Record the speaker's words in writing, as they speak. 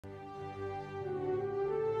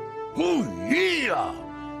Oh, yeah!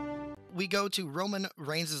 We go to Roman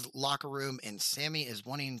Reigns' locker room, and Sami is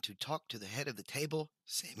wanting to talk to the head of the table.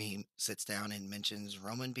 Sami sits down and mentions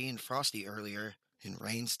Roman being frosty earlier, and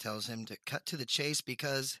Reigns tells him to cut to the chase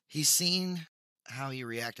because he's seen how he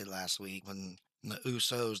reacted last week when the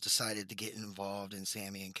Usos decided to get involved in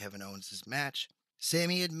Sami and Kevin Owens' match.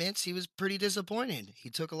 Sami admits he was pretty disappointed. He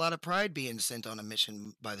took a lot of pride being sent on a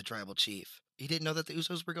mission by the tribal chief. He didn't know that the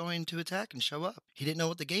Usos were going to attack and show up. He didn't know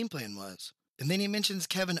what the game plan was. And then he mentions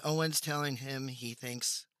Kevin Owens telling him he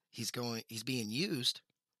thinks he's being used.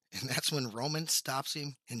 And that's when Roman stops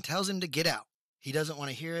him and tells him to get out. He doesn't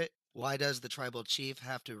want to hear it. Why does the tribal chief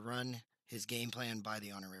have to run his game plan by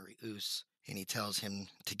the honorary Us? And he tells him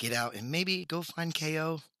to get out and maybe go find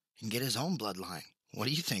KO and get his own bloodline. What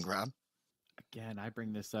do you think, Rob? Again, I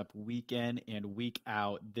bring this up week in and week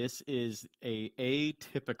out. This is a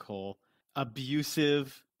atypical,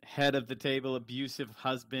 abusive head of the table, abusive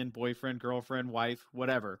husband, boyfriend, girlfriend, wife,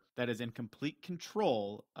 whatever, that is in complete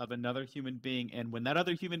control of another human being. And when that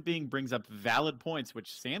other human being brings up valid points,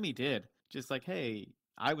 which Sami did, just like, hey,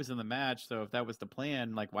 I was in the match, so if that was the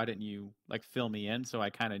plan, like, why didn't you, like, fill me in? So I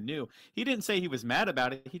kind of knew. He didn't say he was mad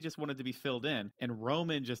about it. He just wanted to be filled in. And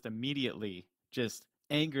Roman just immediately, just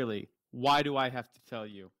angrily, why do I have to tell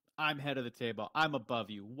you? I'm head of the table. I'm above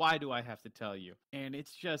you. Why do I have to tell you? And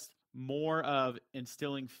it's just more of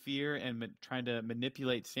instilling fear and trying to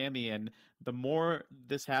manipulate Sami. And the more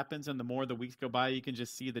this happens and the more the weeks go by, you can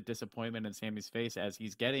just see the disappointment in Sami's face as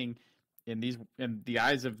he's getting, in the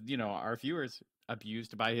eyes of, our viewers,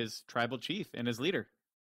 abused by his tribal chief and his leader.